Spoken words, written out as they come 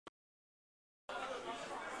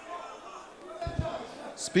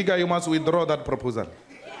Speaker, you must withdraw that proposal.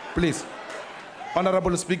 Please.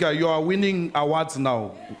 Honorable Speaker, you are winning awards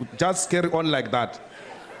now. Just carry on like that.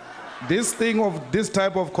 This thing of this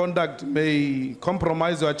type of conduct may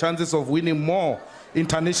compromise your chances of winning more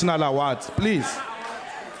international awards. Please.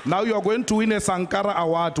 Now you are going to win a Sankara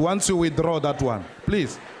award once you withdraw that one.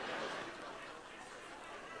 Please.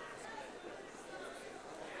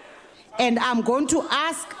 And I'm going to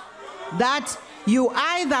ask that you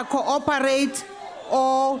either cooperate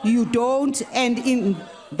or you don't, and in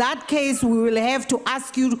that case, we will have to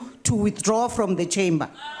ask you to withdraw from the chamber.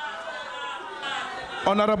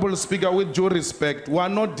 Honorable Speaker, with due respect, we are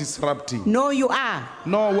not disrupting. No, you are.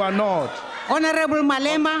 No, we are not. Honorable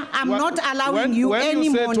Malema, I'm not allowing you anymore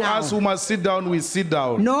now. When you say to us, we must sit down, we sit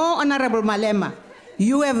down. No, Honorable Malema.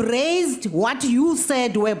 You have raised what you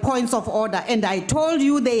said were points of order, and I told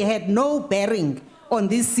you they had no bearing on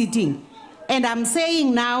this sitting. And I'm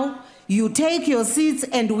saying now, you take your seats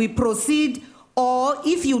and we proceed, or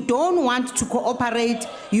if you don't want to cooperate,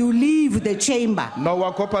 you leave the chamber. No,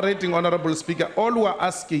 we're cooperating, Honorable Speaker. All we're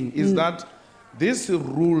asking is that these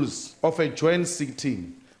rules of a joint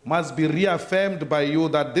sitting must be reaffirmed by you,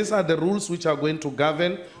 that these are the rules which are going to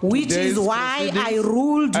govern. Which is why I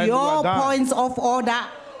ruled your points of order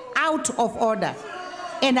out of order.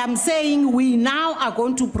 And I'm saying we now are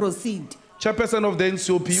going to proceed. Chairperson of the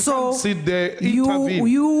NCOP, you so can sit there, intervene.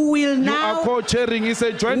 You will now... You are co-chairing, it's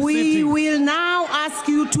a joint we sitting. We will now ask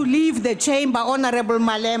you to leave the chamber, Honorable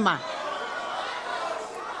Malema.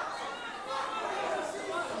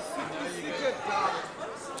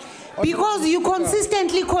 Because you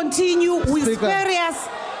consistently continue with various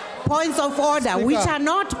points of order, which are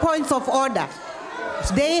not points of order.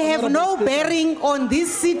 They have no bearing on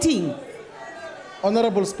this sitting.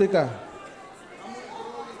 Honorable Speaker.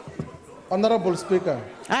 Honorable Speaker.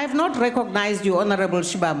 I have not recognized you, Honorable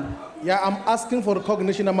Shivambu. Yeah, I'm asking for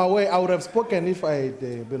recognition. I'm aware I would have spoken if I had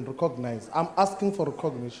been recognized. I'm asking for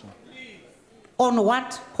recognition. On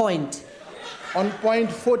what point? On point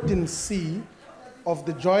 14C of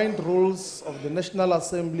the joint rules of the National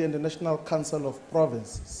Assembly and the National Council of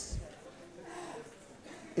Provinces.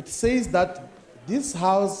 It says that this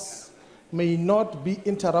House may not be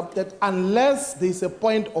interrupted unless there is a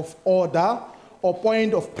point of order or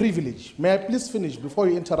point of privilege. May I please finish before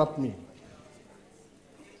you interrupt me?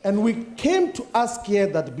 And we came to ask here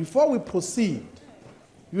that before we proceed,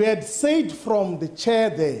 you had said from the chair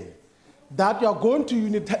there that you are going to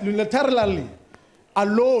unilaterally,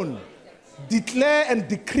 alone, declare and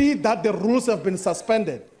decree that the rules have been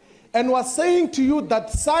suspended. And we're saying to you that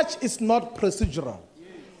such is not procedural.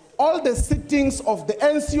 All the sittings of the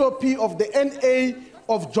NCOP, of the NA,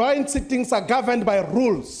 of joint sittings are governed by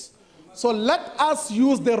rules. So let us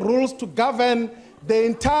use the rules to govern the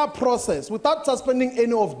entire process without suspending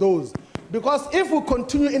any of those. Because if we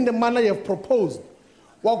continue in the manner you have proposed,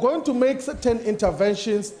 we're going to make certain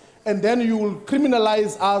interventions and then you will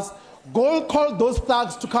criminalize us, call those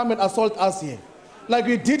thugs to come and assault us here, like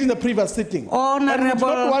we did in the previous sitting. Honorable, and we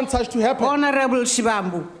don't want such to happen. Honorable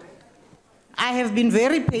Shivambu, I have been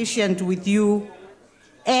very patient with you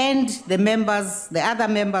and the members, the other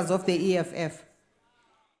members of the EFF.